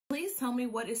tell me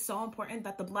what is so important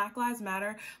that the Black Lives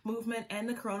Matter movement and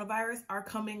the coronavirus are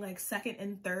coming like second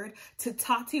and third to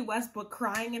Tati Westbrook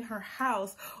crying in her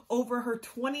house over her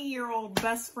 20-year-old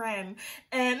best friend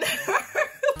and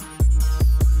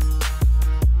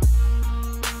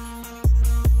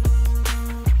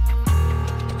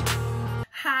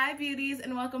Hi beauties,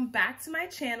 and welcome back to my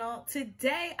channel.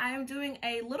 Today I am doing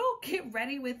a little get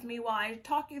ready with me while I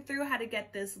talk you through how to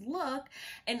get this look,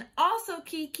 and also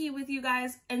kiki with you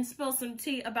guys and spill some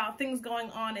tea about things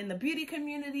going on in the beauty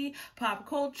community, pop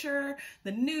culture,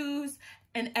 the news,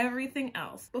 and everything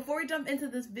else. Before we jump into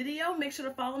this video, make sure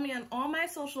to follow me on all my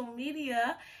social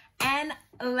media and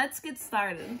let's get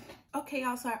started. Okay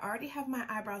y'all, so I already have my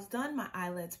eyebrows done, my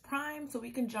eyelids primed, so we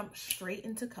can jump straight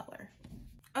into color.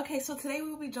 Okay, so today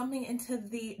we'll be jumping into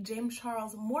the James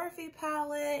Charles Morphe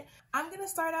palette. I'm gonna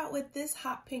start out with this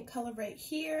hot pink color right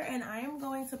here, and I am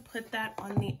going to put that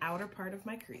on the outer part of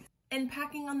my crease. And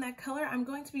packing on that color, I'm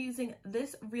going to be using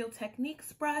this Real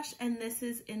Techniques brush, and this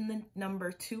is in the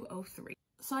number 203.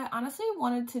 So I honestly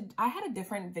I had a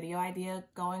different video idea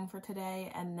going for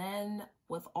today, and then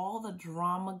with all the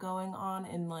drama going on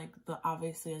in like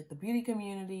obviously like the beauty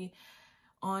community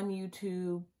on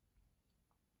YouTube,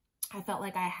 I felt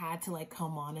like I had to like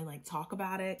come on and like talk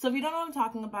about it. So if you don't know what I'm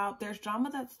talking about, there's drama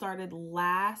that started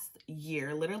last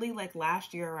year, literally like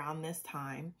last year around this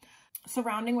time,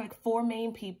 surrounding like four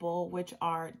main people, which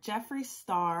are Jeffree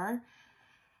Star,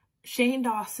 Shane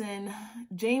Dawson,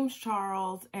 James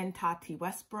Charles, and Tati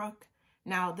Westbrook.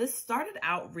 Now this started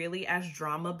out really as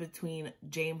drama between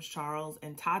James Charles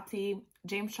and Tati.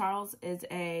 James Charles is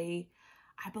I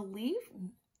believe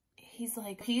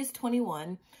he's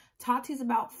 21. Tati's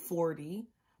about 40.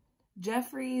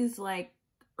 Jeffree's like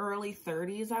early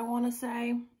 30s, I want to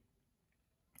say.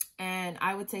 And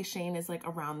I would say Shane is like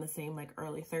around the same, like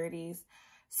early 30s.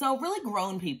 So really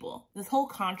grown people. This whole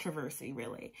controversy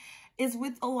really is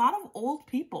with a lot of old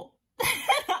people.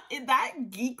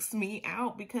 That geeks me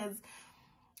out because,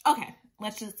 okay,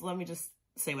 let me just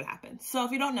say what happened. So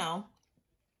if you don't know,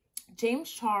 James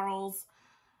Charles,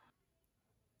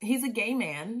 he's a gay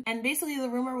man, and basically the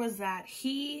rumor was that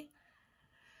he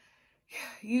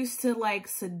used to like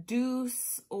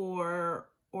seduce or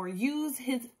use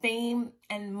his fame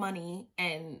and money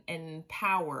and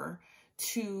power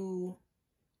to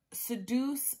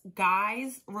seduce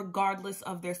guys regardless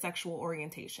of their sexual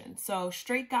orientation. So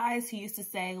straight guys, he used to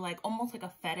say like almost like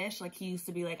a fetish, like he used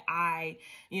to be like, I,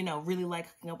 really like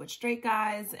hooking up with straight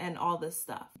guys and all this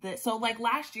stuff. So like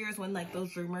last year is when like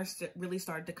those rumors really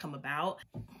started to come about.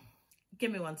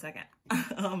 Give me 1 second.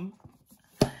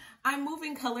 I'm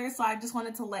moving colors, so I just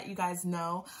wanted to let you guys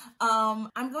know.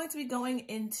 I'm going to be going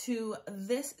into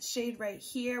this shade right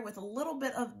here with a little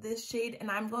bit of this shade, and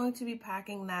I'm going to be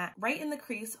packing that right in the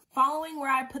crease, following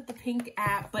where I put the pink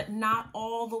at, but not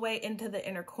all the way into the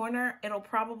inner corner. It'll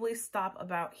probably stop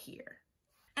about here.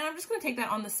 And I'm just going to take that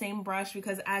on the same brush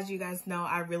because, as you guys know,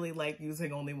 I really like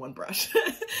using only one brush.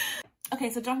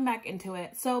 Okay, so jumping back into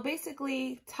it. So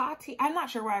basically, Tati, I'm not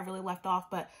sure where I really left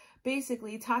off, but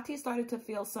basically Tati started to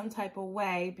feel some type of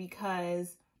way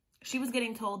because she was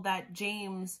getting told that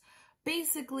James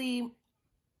basically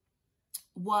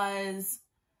was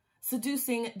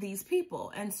seducing these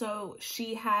people. And so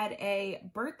she had a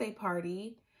birthday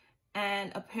party,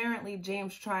 and apparently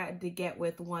James tried to get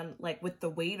with with the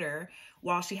waiter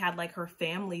while she had like her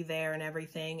family there and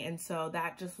everything. And so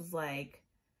that just was like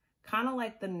kind of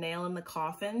like the nail in the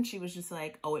coffin. She was just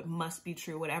like, oh, it must be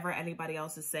true. Whatever anybody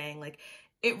else is saying, like,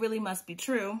 it really must be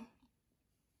true.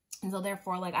 And so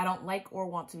therefore, like, I don't like or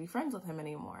want to be friends with him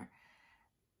anymore.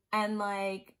 And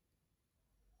like,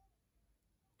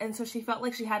 and so she felt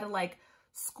like she had to like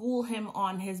school him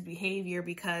on his behavior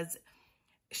because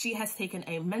she has taken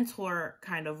a mentor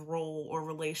kind of role or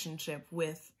relationship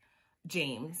with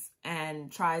James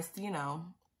and tries to,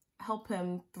 help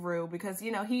him through because,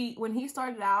 when he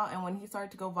started out and when he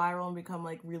started to go viral and become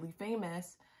like really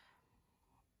famous,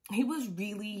 he was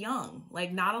really young.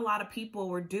 Like not a lot of people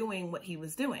were doing what he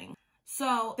was doing.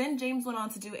 So then James went on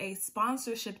to do a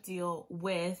sponsorship deal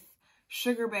with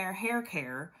Sugar Bear Hair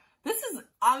Care. This is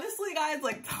honestly, guys,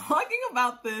 like talking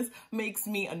about this makes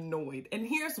me annoyed. And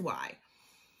here's why.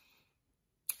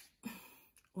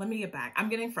 Let me get back. I'm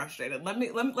getting frustrated.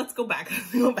 Let's go back.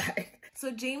 Let's go back. So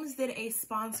James did a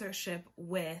sponsorship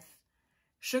with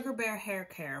Sugar Bear Hair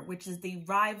Care, which is the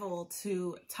rival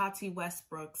to Tati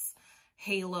Westbrook's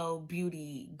Halo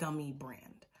Beauty gummy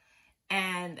brand.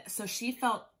 And so she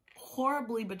felt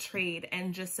horribly betrayed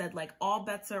and just said like, all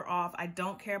bets are off. I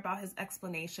don't care about his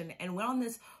explanation, and went on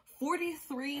this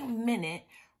 43-minute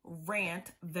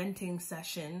rant, venting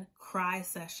session, cry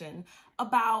session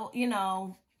about,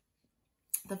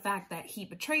 the fact that he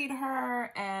betrayed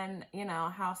her and, you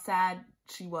know, how sad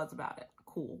she was about it.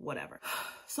 Cool, whatever.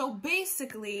 So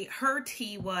basically, her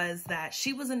tea was that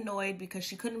she was annoyed because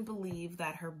she couldn't believe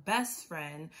that her best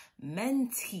friend,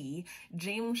 mentee,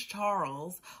 James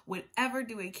Charles, would ever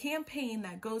do a campaign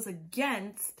that goes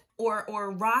against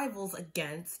or rivals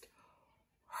against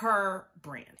her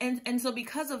brand. And so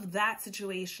because of that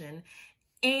situation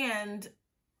and,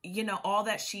 you know, all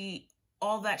that she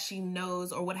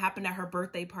knows, or what happened at her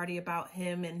birthday party about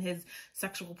him and his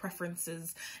sexual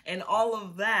preferences and all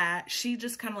of that, she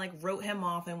just kind of like wrote him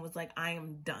off and was like, I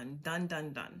am done.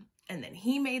 And then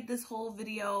he made this whole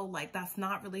video like, that's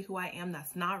not really who I am.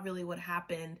 That's not really what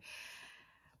happened.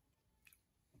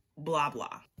 Blah,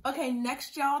 blah. Okay,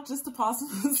 next, y'all, just to pause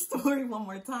the story one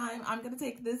more time, I'm going to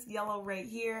take this yellow right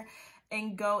here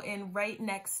and go in right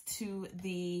next to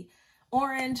the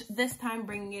orange, this time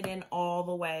bringing it in all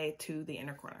the way to the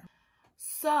inner corner.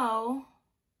 So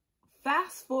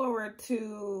fast forward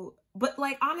to, but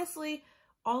like, honestly,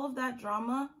 all of that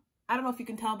drama, I don't know if you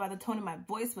can tell by the tone of my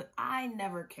voice, but I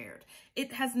never cared.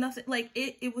 It has nothing, like,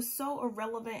 it was so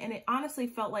irrelevant, and it honestly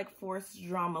felt like forced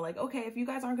drama. Like, okay, if you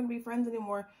guys aren't gonna be friends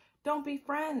anymore, don't be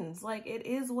friends. Like, it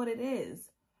is what it is.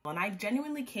 And I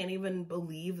genuinely can't even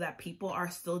believe that people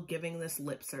are still giving this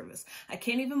lip service. I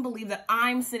can't even believe that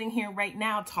I'm sitting here right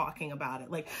now talking about it.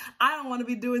 Like, I don't want to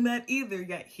be doing that either,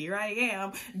 yet here I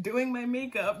am doing my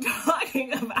makeup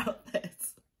talking about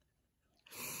this.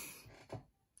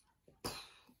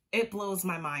 It blows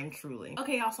my mind, truly.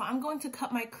 Okay, y'all, so I'm going to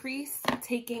cut my crease,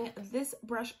 taking this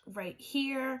brush right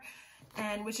here,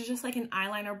 and which is just like an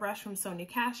eyeliner brush from Sonia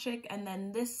Kashuk, and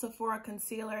then this Sephora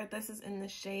concealer. This is in the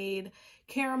shade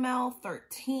Caramel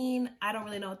 13. I don't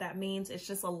really know what that means. It's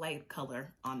just a light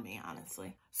color on me,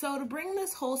 honestly. So to bring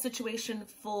this whole situation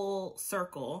full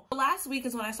circle, last week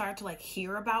is when I started to like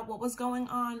hear about what was going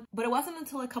on, but it wasn't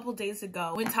until a couple days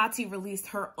ago when Tati released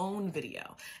her own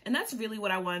video. And that's really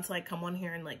what I wanted to like come on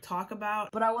here and like talk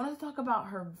about. But I wanted to talk about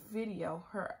her video,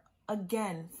 her,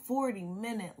 again,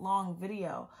 40-minute long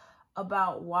video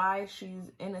about why she's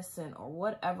innocent or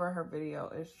whatever her video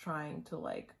is trying to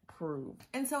like prove.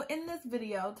 And so in this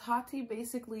video, Tati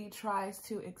basically tries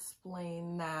to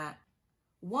explain that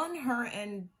one, her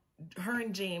and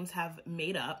James have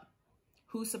made up,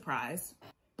 who's surprised,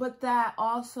 but that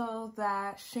also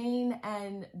that Shane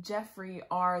and Jeffree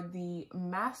are the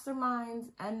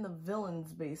masterminds and the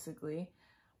villains basically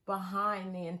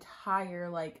behind the entire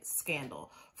like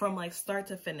scandal from like start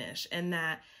to finish, and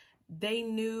that they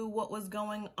knew what was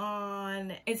going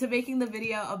on into making the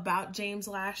video about James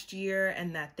last year,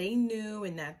 and that they knew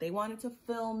and that they wanted to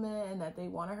film it and that they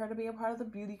wanted her to be a part of the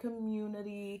beauty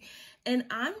community. And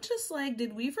I'm just like,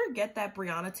 did we forget that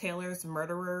Breonna Taylor's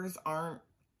murderers aren't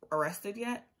arrested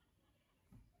yet?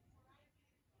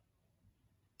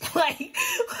 like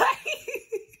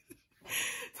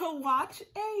to watch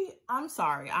I'm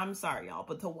sorry y'all,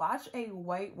 but to watch a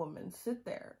white woman sit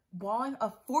there bawling,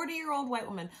 a 40-year-old white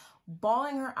woman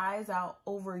bawling her eyes out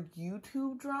over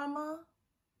YouTube drama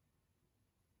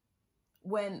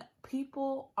when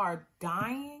people are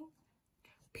dying,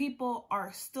 people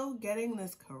are still getting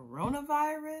this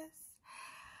coronavirus,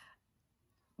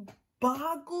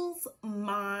 boggles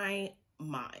my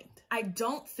mind. I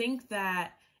don't think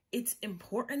that it's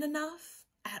important enough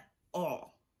at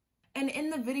all. And in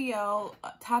the video,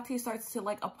 Tati starts to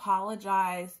like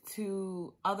apologize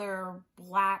to other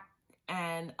Black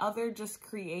and other just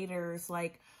creators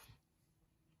like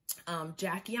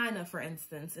Jackie Aina, for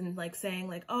instance, and like saying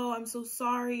like, oh, I'm so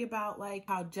sorry about like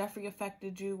how Jeffree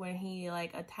affected you when he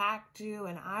like attacked you,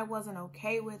 and I wasn't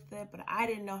okay with it, but I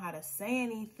didn't know how to say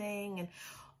anything, and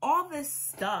all this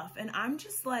stuff. And I'm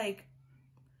just like,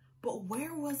 but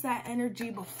where was that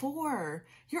energy before?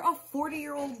 You're a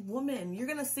 40-year-old woman. You're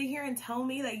gonna sit here and tell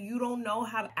me that you don't know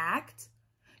how to act?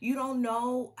 You don't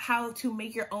know how to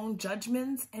make your own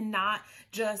judgments and not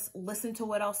just listen to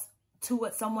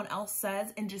what someone else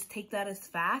says and just take that as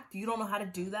fact? You don't know how to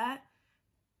do that?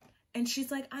 And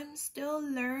she's like, I'm still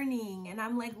learning. And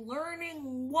I'm like,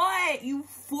 learning what? You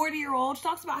 40-year-old. She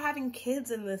talks about having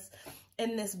kids in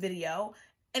this video.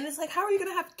 And it's like, how are you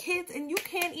going to have kids and you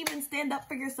can't even stand up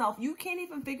for yourself? You can't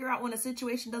even figure out when a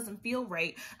situation doesn't feel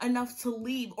right enough to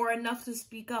leave or enough to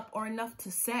speak up or enough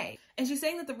to say. And she's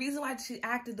saying that the reason why she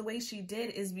acted the way she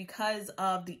did is because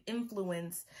of the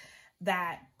influence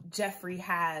that Jeffree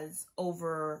had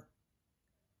over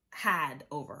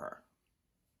her.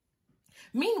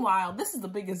 Meanwhile, this is the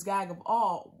biggest gag of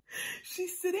all.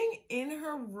 She's sitting in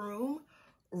her room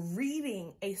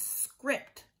reading a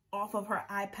script off of her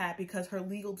iPad because her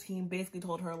legal team basically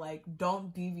told her like,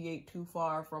 don't deviate too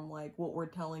far from like what we're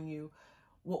telling you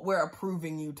what we're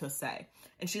approving you to say.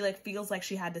 And she like feels like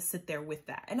she had to sit there with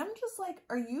that. And I'm just like,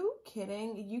 are you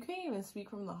kidding? You can't even speak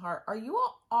from the heart. Are you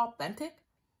authentic?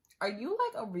 Are you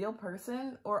like a real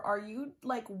person? Or are you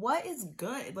like, what is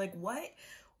good? Like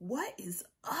what is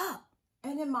up?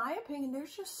 And in my opinion,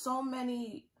 there's just so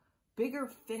many bigger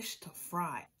fish to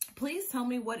fry. Please tell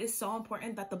me what is so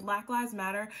important that the Black Lives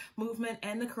Matter movement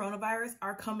and the coronavirus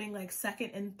are coming like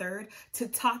second and third to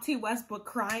Tati Westbrook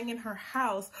crying in her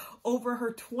house over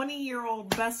her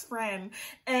 20-year-old best friend.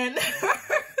 And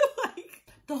like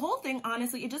the whole thing,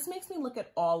 honestly, it just makes me look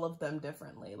at all of them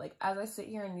differently. Like as I sit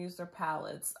here and use their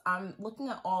palettes, I'm looking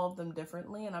at all of them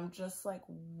differently, and I'm just like,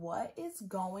 what is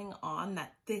going on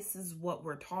that this is what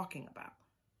we're talking about?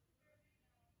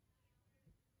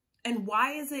 And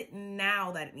why is it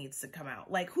now that it needs to come out?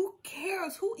 Like, who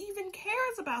cares? Who even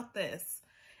cares about this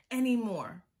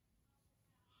anymore?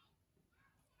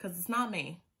 Because it's not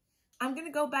me. I'm going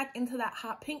to go back into that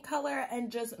hot pink color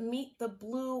and just meet the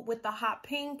blue with the hot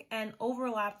pink and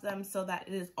overlap them so that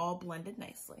it is all blended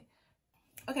nicely.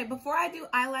 Okay, before I do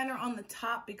eyeliner on the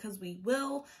top, because we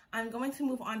will, I'm going to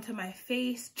move on to my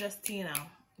face just to, you know,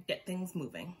 get things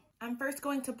moving. I'm first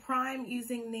going to prime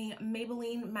using the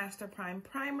Maybelline Master Prime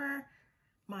Primer.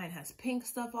 Mine has pink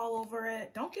stuff all over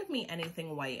it. Don't give me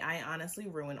anything white. I honestly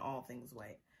ruin all things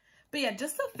white. But yeah,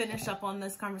 just to finish up on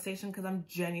this conversation, because I'm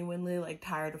genuinely like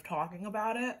tired of talking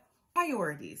about it.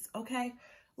 Priorities, okay?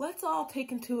 Let's all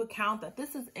take into account that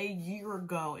this is a year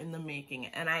ago in the making.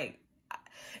 And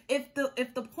if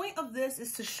the point of this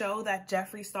is to show that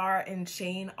Jeffree Star and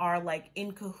Shane are like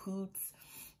in cahoots,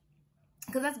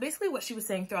 because that's basically what she was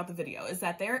saying throughout the video, is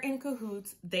that they're in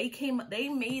cahoots. They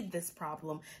made this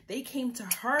problem. They came to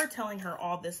her telling her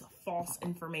all this false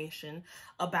information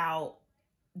about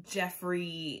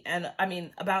Jeffree and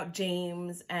about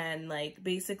James, and like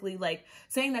basically like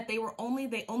saying that they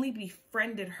only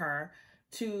befriended her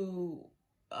to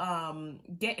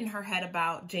get in her head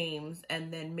about James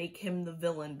and then make him the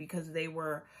villain because they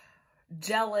were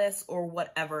jealous or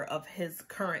whatever of his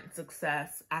current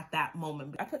success at that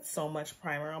moment. I put so much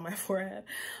primer on my forehead.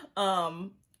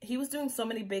 He was doing so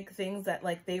many big things that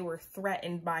like they were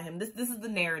threatened by him. This is the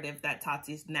narrative that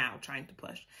Tati's now trying to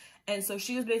push. And so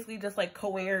she was basically just like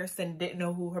coerced and didn't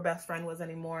know who her best friend was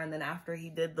anymore. And then after he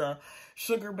did the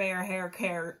Sugar Bear hair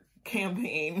care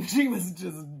campaign, she was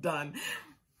just done.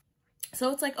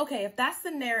 So it's like, okay, if that's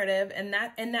the narrative and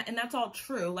that's all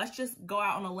true, let's just go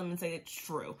out on a limb and say it's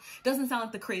true. Doesn't sound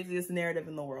like the craziest narrative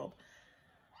in the world.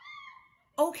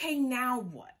 Okay, now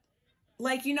what?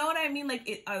 Like, you know what I mean?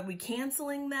 Like, are we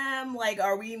canceling them? Like,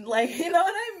 are we like, you know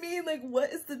what I mean? Like,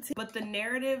 what is the but the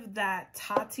narrative that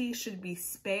Tati should be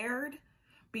spared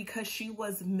because she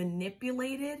was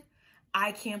manipulated,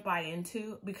 I can't buy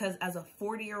into, because as a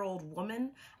 40-year-old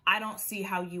woman, I don't see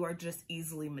how you are just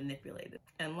easily manipulated.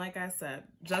 And like I said,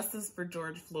 justice for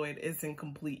George Floyd isn't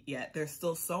complete yet. There's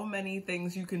still so many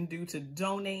things you can do to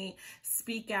donate,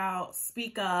 speak out,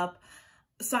 speak up,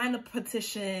 sign a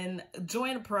petition,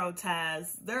 join a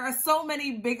protest. There are so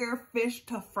many bigger fish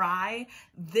to fry.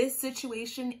 This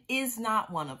situation is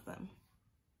not one of them.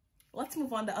 Let's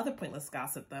move on to other pointless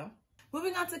gossip though.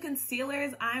 Moving on to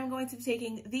concealers, I'm going to be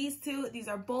taking these two. These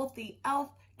are both the e.l.f.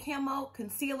 Camo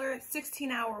Concealer,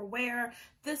 16-hour wear.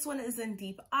 This one is in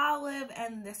Deep Olive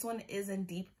and this one is in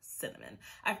Deep Cinnamon.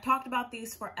 I've talked about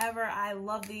these forever. I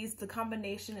love these. The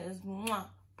combination is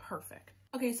perfect.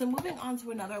 Okay, so moving on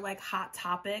to another like hot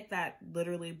topic that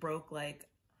literally broke like,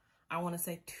 I want to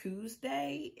say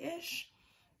Tuesday-ish,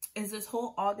 is this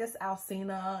whole August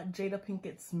Alsina, Jada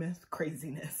Pinkett Smith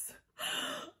craziness.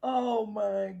 Oh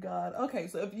my God. Okay,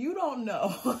 so if you don't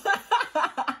know,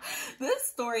 this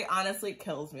story honestly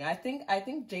kills me. I think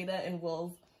Jada and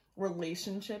Will's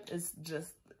relationship is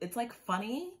just, it's like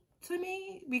funny to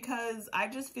me, because I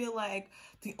just feel like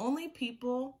the only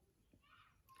people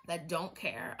that don't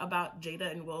care about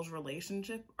Jada and Will's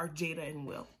relationship are Jada and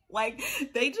Will. Like,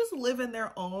 they just live in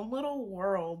their own little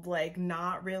world, like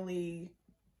not really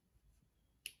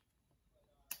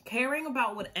caring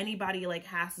about what anybody like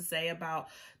has to say about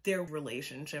their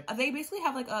relationship. They basically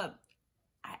have like a,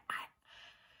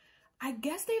 I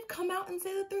guess they've come out and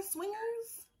say that they're swingers.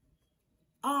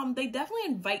 They definitely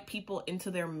invite people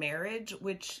into their marriage,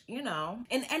 which, you know,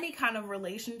 in any kind of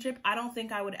relationship, I don't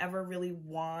think I would ever really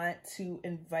want to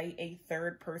invite a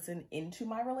third person into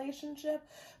my relationship,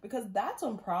 because that's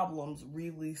when problems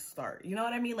really start. You know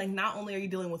what I mean? Like, not only are you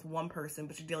dealing with one person,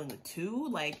 but you're dealing with two.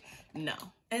 Like, no.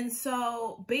 And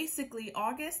so basically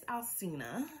August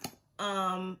Alsina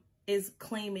is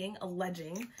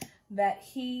alleging that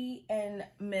he and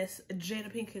Miss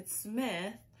Jada Pinkett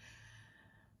Smith,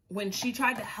 when she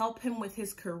tried to help him with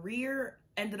his career,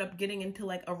 ended up getting into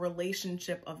like a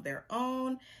relationship of their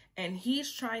own. And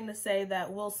he's trying to say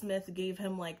that Will Smith gave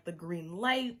him like the green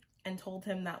light and told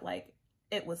him that like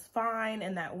it was fine,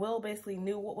 and that Will basically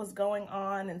knew what was going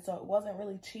on. And so it wasn't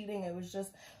really cheating. It was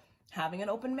just having an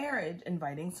open marriage,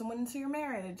 inviting someone into your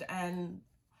marriage. And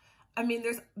I mean,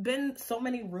 there's been so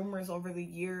many rumors over the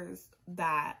years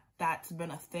that that's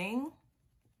been a thing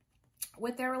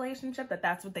with their relationship, that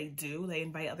that's what they do. They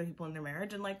invite other people in their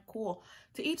marriage, and like, cool,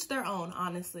 to each their own,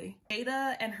 honestly.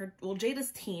 Jada and her, well,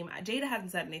 Jada's team, Jada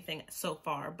hasn't said anything so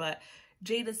far, but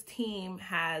Jada's team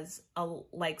has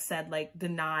like said, like,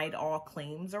 denied all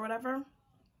claims or whatever.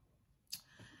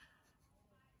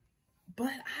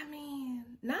 But I mean,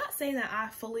 not saying that I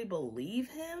fully believe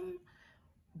him,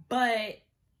 but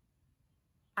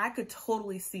I could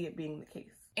totally see it being the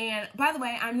case. And by the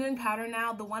way, I'm doing powder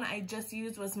now. The one I just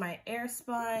used was my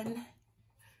Airspun.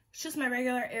 It's just my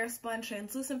regular Airspun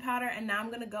translucent powder. And now I'm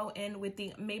going to go in with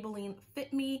the Maybelline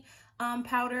Fit Me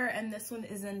powder. And this one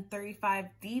is in 35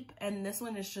 Deep. And this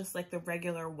one is just like the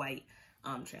regular white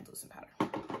translucent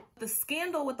powder. The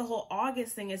scandal with the whole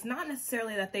August thing is not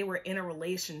necessarily that they were in a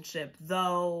relationship,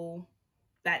 though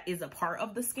that is a part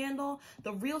of the scandal.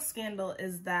 The real scandal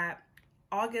is that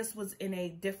August was in a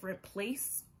different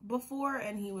place before,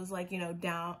 and he was like, you know,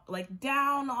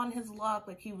 down on his luck.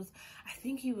 Like I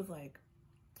think he was like,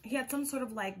 he had some sort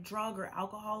of like drug or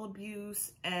alcohol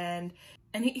abuse, and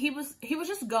he was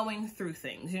just going through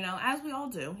things, you know, as we all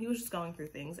do. He was just going through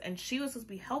things, and she was supposed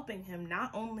to be helping him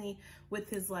not only with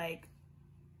his like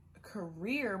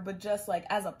career, but just like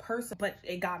as a person. But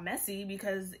it got messy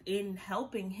because in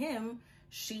helping him,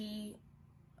 she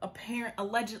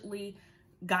allegedly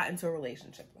got into a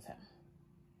relationship with him.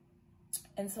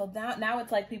 And so now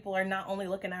it's like people are not only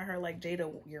looking at her like,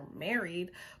 Jada, you're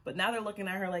married, but now they're looking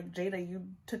at her like, Jada, you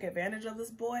took advantage of this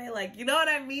boy. Like, you know what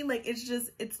I mean? Like, it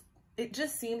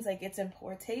just seems like it's in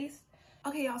poor taste.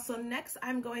 Okay, y'all, so next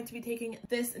I'm going to be taking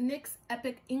this NYX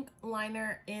Epic Ink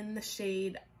Liner in the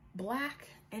shade Black.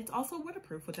 And it's also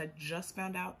waterproof, which I just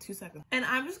found out 2 seconds. And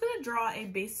I'm just gonna draw a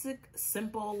basic,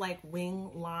 simple, like wing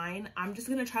line. I'm just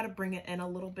gonna try to bring it in a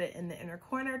little bit in the inner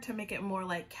corner to make it more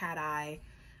like cat eye,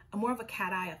 more of a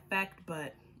cat eye effect,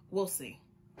 but we'll see.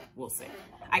 We'll see.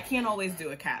 I can't always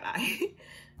do a cat eye.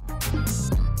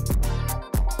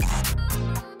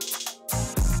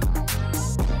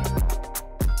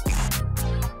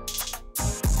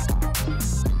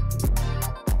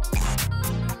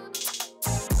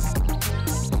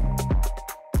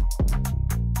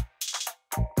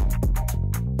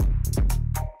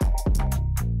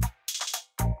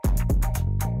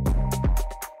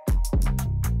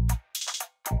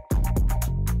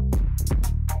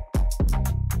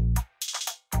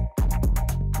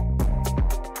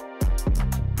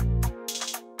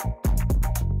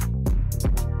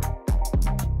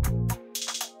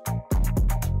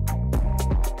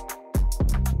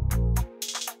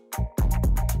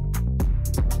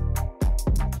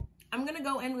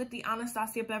 Go in with the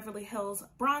Anastasia Beverly Hills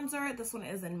bronzer. This one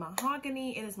is in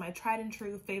Mahogany. It is my tried and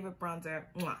true favorite bronzer.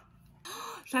 Mwah.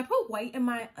 Should I put white in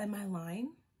my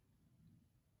line?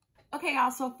 Okay,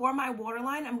 y'all, so for my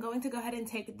waterline, I'm going to go ahead and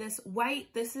take this white.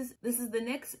 This is the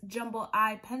NYX Jumbo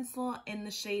Eye Pencil in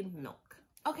the shade Milk.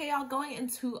 Okay, y'all, going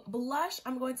into blush,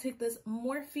 I'm going to take this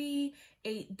Morphe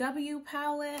 8W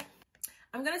palette.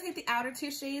 I'm going to take the outer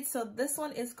two shades. So this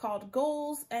one is called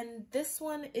Goals, and this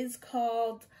one is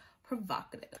called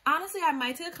Provocative. Honestly, I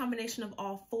might take a combination of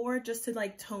all four just to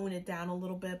like tone it down a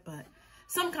little bit, but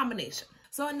some combination.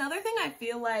 So another thing I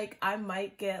feel like I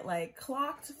might get like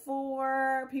clocked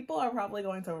for, people are probably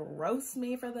going to roast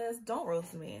me for this. Don't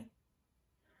roast me.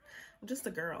 I'm just a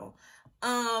girl.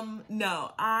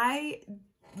 No, I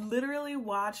literally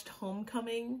watched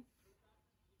Homecoming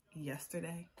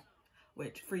yesterday,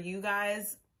 which for you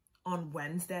guys on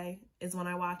Wednesday is when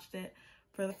I watched it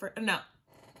for the first, no,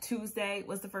 Tuesday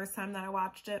was the first time that I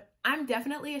watched it. I'm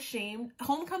definitely ashamed.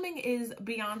 Homecoming is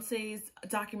Beyonce's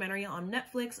documentary on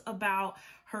Netflix about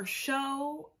her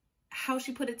show, how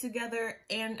she put it together,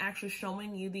 and actually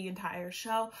showing you the entire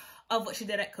show of what she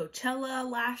did at Coachella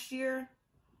last year,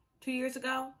 2 years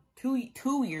ago.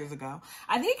 2 years ago.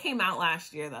 I think it came out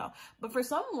last year though. But for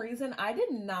some reason, I did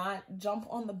not jump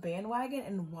on the bandwagon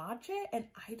and watch it. And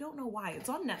I don't know why. It's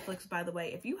on Netflix, by the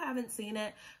way. If you haven't seen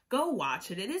it, go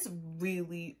watch it. It is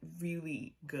really,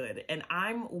 really good. And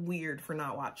I'm weird for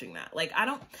not watching that. Like, I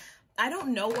don't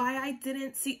know why I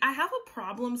didn't see. I have a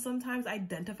problem sometimes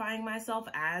identifying myself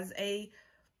as a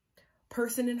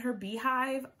person in her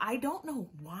beehive. I don't know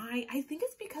why. I think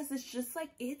it's because it's just like,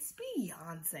 it's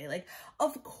Beyonce. Like,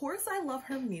 of course I love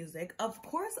her music. Of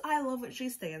course I love what she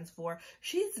stands for.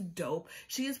 She's dope.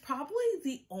 She is probably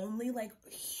the only like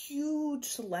huge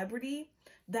celebrity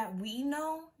that we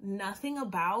know nothing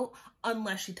about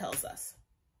unless she tells us.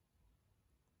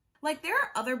 Like, there are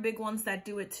other big ones that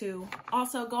do it too.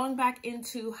 Also, going back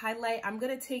into highlight, I'm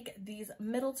going to take these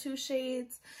middle 2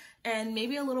 shades and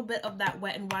maybe a little bit of that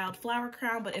Wet n Wild Flower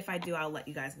Crown, but if I do, I'll let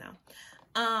you guys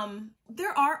know.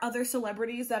 There are other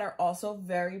celebrities that are also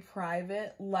very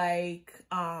private, like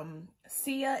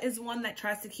Sia is one that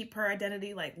tries to keep her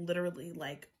identity, like literally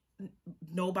like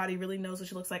nobody really knows what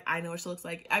she looks like. I know what she looks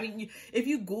like. I mean, if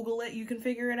you Google it, you can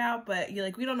figure it out, but you're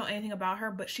like, we don't know anything about her,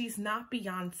 but she's not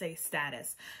Beyonce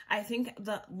status. I think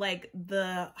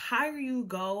the higher you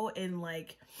go in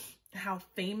like how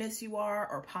famous you are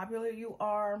or popular you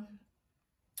are,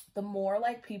 the more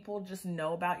like people just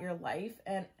know about your life.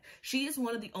 And she is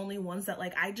one of the only ones that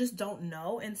like I just don't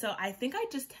know. And so I think I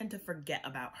just tend to forget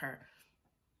about her.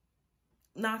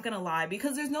 Not gonna lie,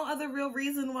 because there's no other real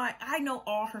reason why. I know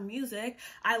all her music.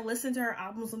 I listen to her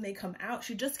albums when they come out.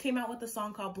 She just came out with a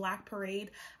song called Black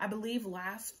Parade, I believe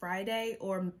last Friday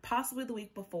or possibly the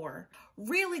week before.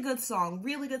 Really good song,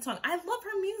 really good song. I love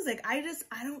her music. I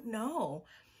don't know.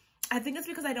 I think it's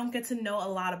because I don't get to know a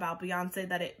lot about Beyonce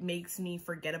that it makes me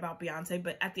forget about Beyonce,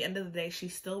 but at the end of the day,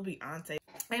 she's still Beyonce.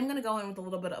 I am gonna go in with a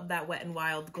little bit of that Wet n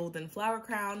Wild Golden Flower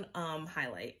Crown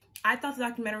highlight. I thought the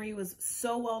documentary was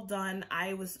so well done.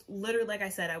 I was literally, like I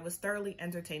said, I was thoroughly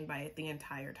entertained by it the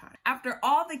entire time. After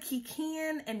all the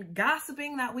kikiing and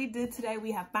gossiping that we did today,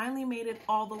 we have finally made it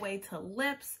all the way to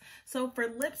lips. So for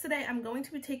lips today, I'm going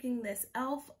to be taking this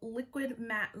e.l.f. Liquid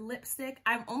Matte Lipstick.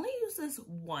 I've only used this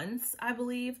once, I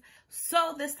believe.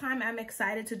 So this time I'm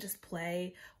excited to just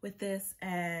play with this,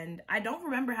 and I don't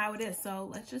remember how it is. So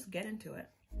let's just get into it.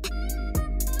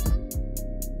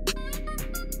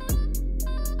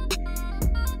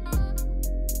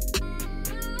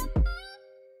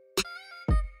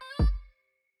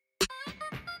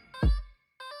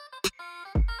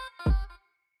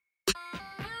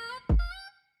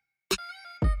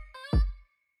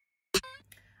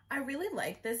 I really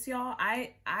like this, y'all.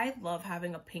 I love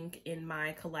having a pink in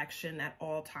my collection at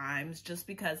all times just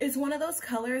because it's one of those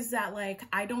colors that like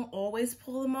I don't always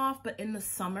pull them off, but in the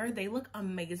summer they look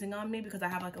amazing on me because I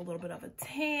have like a little bit of a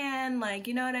tan, like,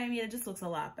 you know what I mean? It just looks a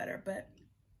lot better, but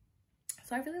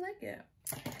so I really like it.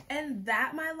 And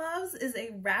that, my loves, is a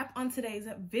wrap on today's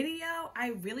video. I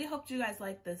really hope you guys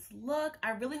like this look.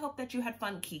 I really hope that you had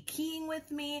fun kikiing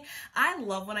with me. I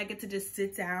love when I get to just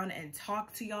sit down and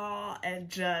talk to y'all and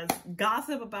just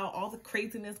gossip about all the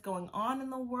craziness going on in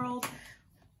the world.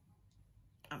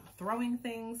 I'm throwing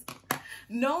things.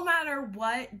 No matter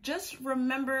what, just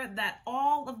remember that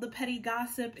all of the petty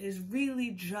gossip is really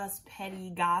just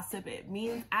petty gossip. It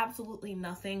means absolutely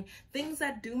nothing. Things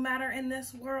that do matter in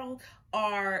this world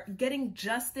are getting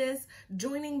justice,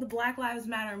 joining the Black Lives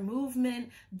Matter movement,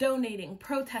 donating,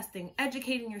 protesting,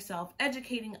 educating yourself,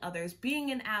 educating others,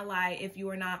 being an ally if you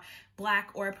are not Black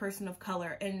or a person of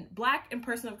color. And Black and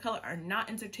person of color are not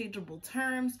interchangeable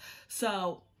terms,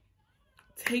 so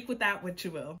take with that what you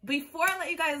will. Before I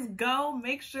let you guys go,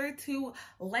 make sure to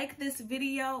like this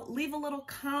video, leave a little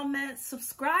comment,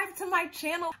 subscribe to my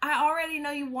channel. I already know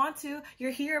you want to.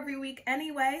 You're here every week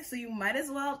anyway, so you might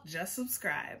as well just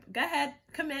subscribe. Go ahead,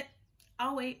 commit.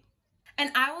 I'll wait.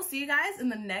 And I will see you guys in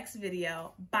the next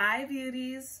video. Bye,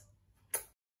 beauties.